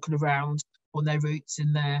seeing them walking around on their routes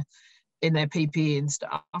in their PPE and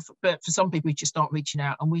stuff, but for some people we just aren't reaching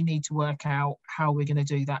out, and we need to work out how we're going to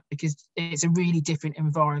do that, because it's a really different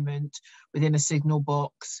environment within a signal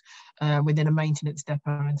box, within a maintenance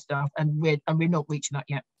depot and stuff, and we're not reaching that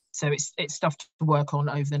yet. So it's stuff to work on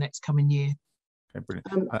over the next coming year. Okay,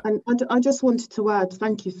 brilliant. And I just wanted to add,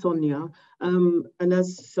 thank you, Sonia. And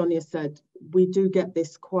as Sonia said, we do get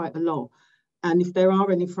this quite a lot. And if there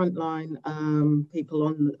are any frontline people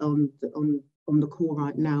on the call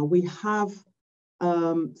right now, we have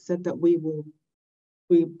said that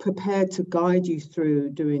we're prepared to guide you through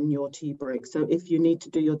doing your tea break. So if you need to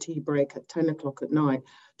do your tea break at 10 o'clock at night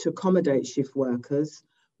to accommodate shift workers,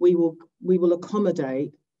 we will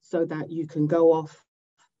accommodate so that you can go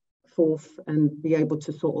forth and be able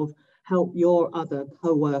to sort of help your other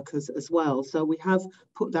co-workers as well. So we have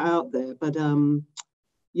put that out there, but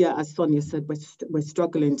yeah, as Sonia said, we're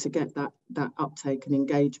struggling to get that uptake and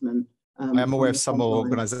engagement. I am aware of some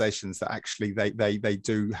organisations that actually they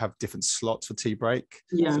do have different slots for tea break.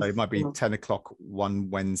 Yes, so it might be 10 o'clock one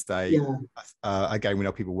Wednesday. Again, we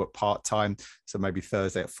know people work part-time, so maybe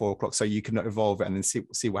Thursday at 4 o'clock. So you can evolve it and then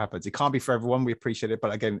see what happens. It can't be for everyone. We appreciate it,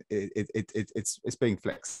 but again, it's being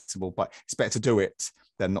flexible. But it's better to do it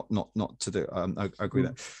than not to do. I agree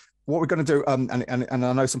with that. What we're going to do, and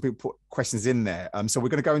I know some people put questions in there, so we're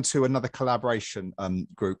going to go into another collaboration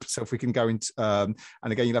group. So if we can go into, and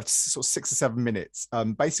again, you'll have sort of 6 or 7 minutes.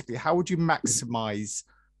 Basically, how would you maximize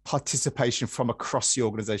participation from across the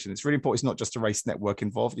organization? It's really important. It's not just a race network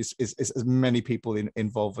involved. It's as many people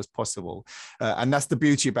involved as possible, and that's the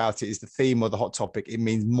beauty about it. Is the theme or the hot topic? It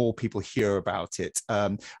means more people hear about it,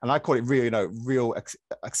 and I call it really, real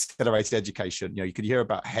accelerated education. You could hear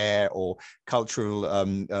about hair or cultural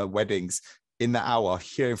weddings in that hour,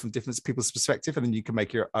 hearing from different people's perspective, and then you can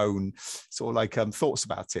make your own sort of like thoughts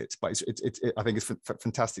about it. But I think it's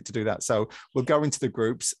fantastic to do that. So we'll go into the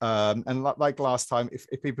groups, and like last time, if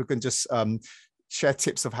people can just share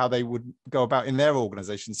tips of how they would go about in their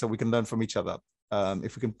organization, so we can learn from each other.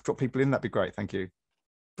 If we can drop people in, that'd be great. Thank you.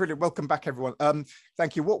 Brilliant. Welcome back, everyone.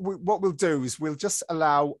 Thank you. What we'll do is we'll just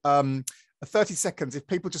allow 30 seconds if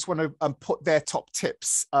people just want to put their top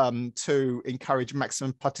tips to encourage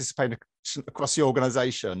maximum participation across the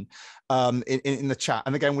organization in the chat.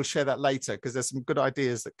 And again, we'll share that later because there's some good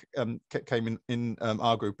ideas that came in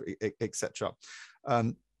our group, etc.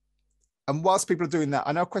 And whilst people are doing that,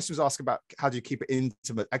 I know a question was asked about how do you keep it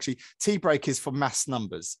intimate. Actually, tea break is for mass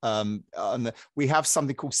numbers. And we have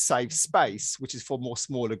something called Safe Space, which is for more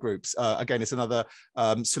smaller groups. Again, it's another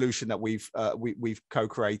solution that we've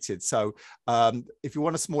co-created. So if you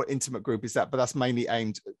want a small intimate group, but that's mainly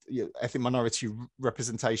aimed at ethnic minority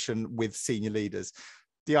representation with senior leaders.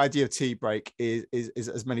 The idea of tea break is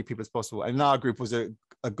as many people as possible. And in our group was a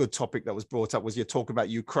good topic that was brought up was you're talking about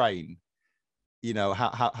Ukraine.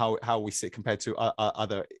 How we sit compared to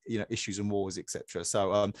other issues and wars, etc.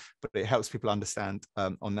 So but it helps people understand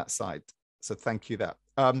on that side. So thank you that.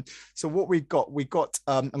 So what we got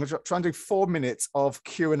I'm going to try and do 4 minutes of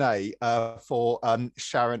Q&A for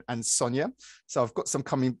Sharon and Sonia. So I've got some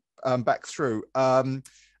coming back through. Does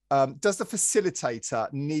the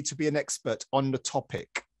facilitator need to be an expert on the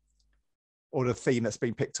topic or the theme that's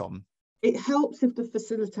been picked on? It helps if the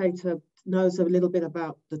facilitator knows a little bit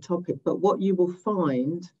about the topic, but what you will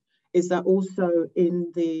find is that also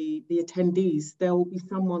in the attendees, there will be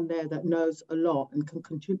someone there that knows a lot and can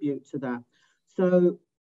contribute to that. So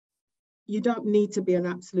you don't need to be an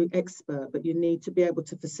absolute expert, but you need to be able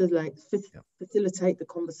to facilitate the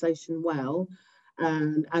conversation well.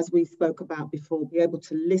 And as we spoke about before, be able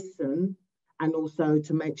to listen and also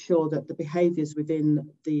to make sure that the behaviours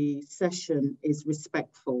within the session is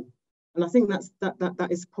respectful. And I think that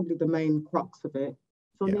is probably the main crux of it.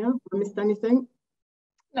 Sonia, have I missed anything?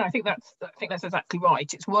 No, I think that's exactly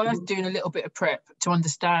right. It's worth doing a little bit of prep to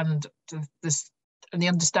understand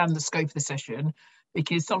understand the scope of the session,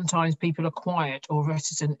 because sometimes people are quiet or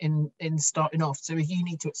reticent in starting off. So if you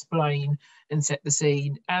need to explain and set the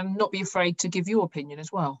scene, and not be afraid to give your opinion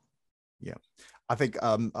as well. Yeah, I think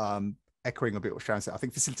echoing a bit what Sharon said, I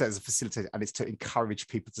think facilitator is a facilitator, and it's to encourage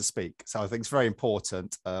people to speak. So I think it's very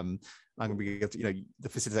important. The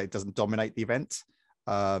facilitator doesn't dominate the event.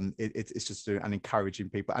 It's just doing and encouraging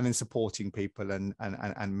people and then supporting people and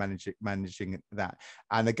managing that.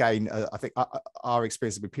 And again, I think our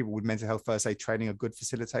experience with people with mental health first aid training are good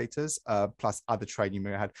facilitators, plus other training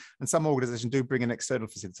we had. And some organizations do bring an external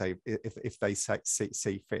facilitator if they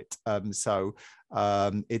see fit. And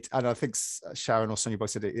I think Sharon or Sonia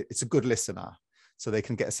both said it's a good listener, so they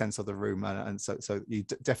can get a sense of the room, and so you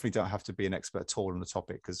definitely don't have to be an expert at all on the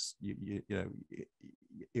topic, because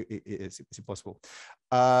it's impossible.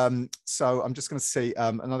 So I'm just going to see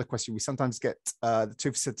another question. We sometimes get the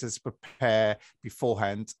two facilitators prepare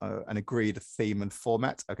beforehand and agree the theme and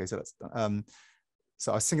format. Okay, so that's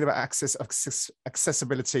so I was thinking about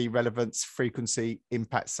accessibility, relevance, frequency,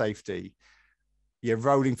 impact, safety. Yeah,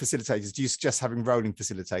 rolling facilitators. Do you suggest having rolling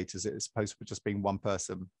facilitators as opposed to just being one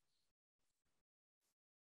person?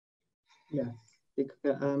 Yes,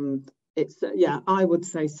 I would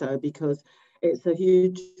say so, because it's a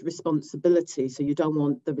huge responsibility. So you don't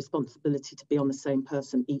want the responsibility to be on the same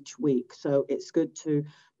person each week. So it's good to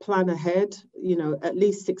plan ahead, at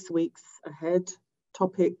least 6 weeks ahead,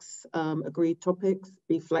 topics, agreed topics,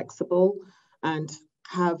 be flexible and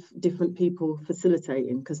have different people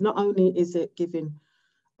facilitating, because not only is it giving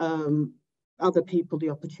other people the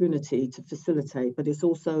opportunity to facilitate, but it's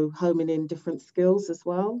also homing in different skills as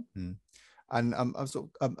well. And one of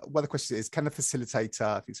the questions is, can the facilitator,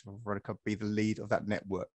 I think it's Veronica, be the lead of that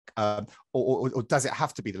network? Or does it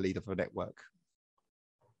have to be the lead of a network?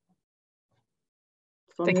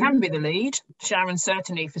 They can be the lead. Sharon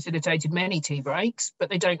certainly facilitated many tea breaks, but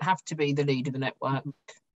they don't have to be the lead of the network.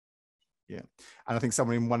 Yeah, and I think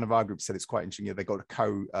someone in one of our groups said it's quite interesting. Yeah, they got a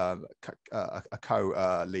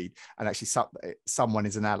co lead, and actually someone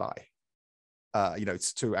is an ally.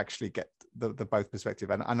 To actually get the both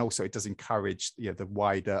perspective, and also it does encourage the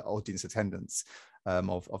wider audience attendance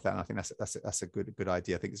of that. And I think that's a good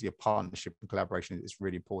idea. I think it's your partnership and collaboration is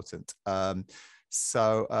really important.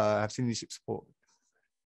 So I've seen leadership support.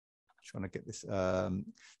 Trying to get this.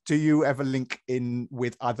 Do you ever link in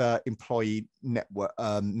with other employee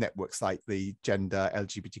networks like the gender,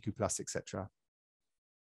 LGBTQ+, etc.?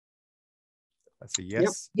 That's a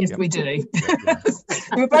yes. Yep. Yes, we do.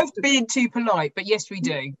 We're both being too polite, but yes, we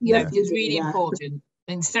do. It's really important.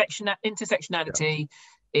 Intersectionality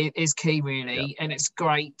is key, really, and it's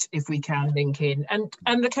great if we can link in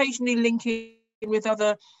and occasionally link in with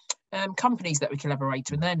other companies that we collaborate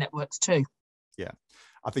with and their networks too. Yeah.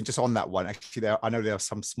 I think just on that one, actually, I know there are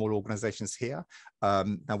some small organizations here.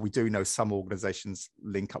 Now, we do know some organizations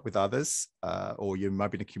link up with others, or you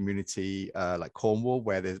might be in a community like Cornwall,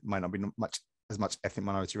 where there might not be as much ethnic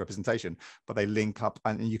minority representation, but they link up,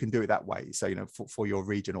 and you can do it that way. So, for your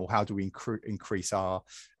region, or how do we increase our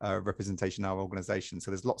representation in our organization?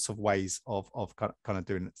 So there's lots of ways of kind of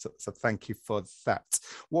doing it. So thank you for that.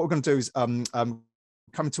 What we're going to do is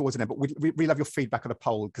coming towards an end, but we love your feedback on the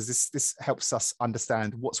poll, because this helps us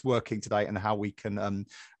understand what's working today and how we can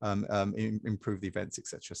improve the events,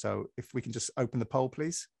 etc. So if we can just open the poll,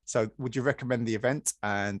 please. So would you recommend the event?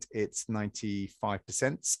 And it's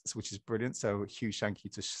 95%, which is brilliant. So a huge thank you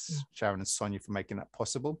to Sharon and Sonia for making that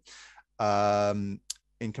possible. In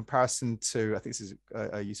comparison to, I think this is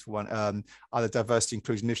a useful one, other diversity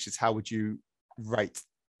inclusion initiatives, how would you rate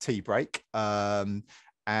Tea Break?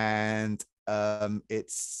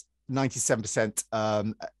 It's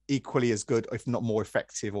 97% equally as good, if not more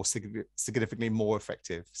effective, or significantly more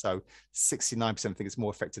effective. So 69% think it's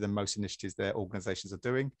more effective than most initiatives their organizations are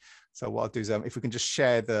doing. So what I'll do is, if we can just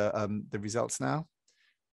share the results now,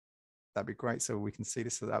 that'd be great, so we can see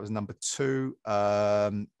this. So that was number 2.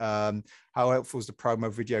 How helpful was the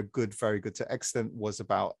promo video? Good, very good to excellent was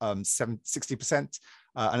about 60%.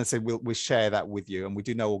 And I say we'll share that with you, and we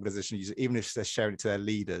do know organizations use it, even if they're sharing it to their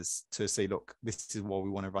leaders to say, look, this is what we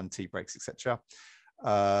want to run tea breaks, etc.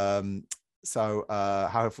 So how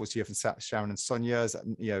helpful was you from Sharon and Sonia's?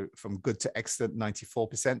 From good to excellent,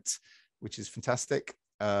 94%, which is fantastic.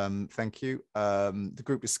 Thank you. The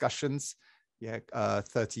group discussions,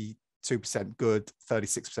 32% good,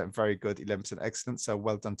 36% very good, 11% excellent. So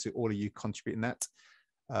well done to all of you contributing that.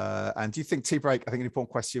 And do you think Tea Break, I think an important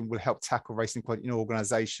question, will help tackle race inequality in your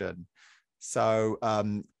organization? So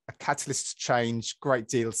a catalyst to change, great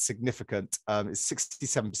deal, significant, is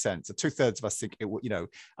 67%. So 2/3 of us think it will,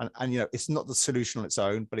 it's not the solution on its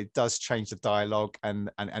own, but it does change the dialogue and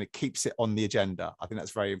it keeps it on the agenda. I think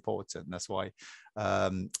that's very important. And that's why.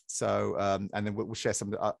 And then we'll share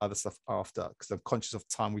some of the other stuff after, because I'm conscious of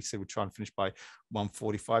time. We say we'll try and finish by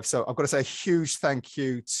 1:45. So I've got to say a huge thank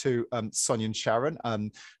you to Sonia and Sharon,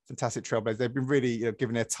 fantastic trailblazers. They've been really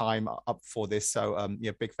giving their time up for this. So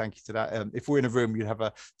big thank you to that. If we're in a room, you'd have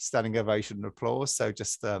a standing ovation and applause. So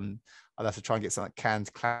just I'll have to try and get some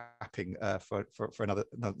canned clapping for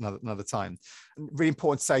another time. And really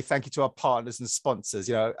important to say thank you to our partners and sponsors.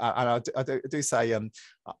 And I do say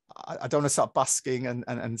I don't want to start busking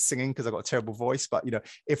and singing because I've got a terrible voice, but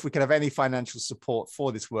if we can have any financial support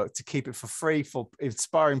for this work to keep it for free for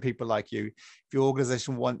inspiring people like you, if your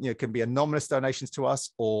organization can be anonymous donations to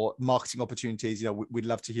us or marketing opportunities, we'd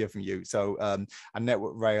love to hear from you. So and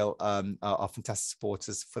Network Rail are fantastic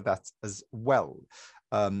supporters for that as well.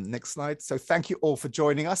 Next slide. So thank you all for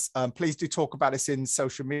joining us. Please do talk about this in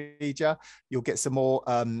social media. You'll get some more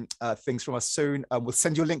things from us soon. We'll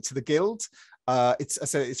send you a link to the Guild.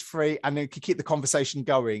 It's free, and you can keep the conversation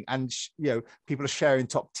going, and people are sharing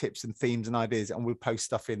top tips and themes and ideas, and we'll post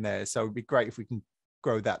stuff in there. So it'd be great if we can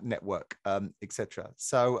grow that network, etc.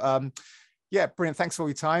 So brilliant. Thanks for all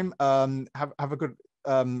your time. Have a good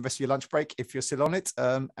rest of your lunch break if you're still on it,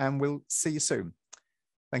 and we'll see you soon.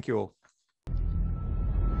 Thank you all.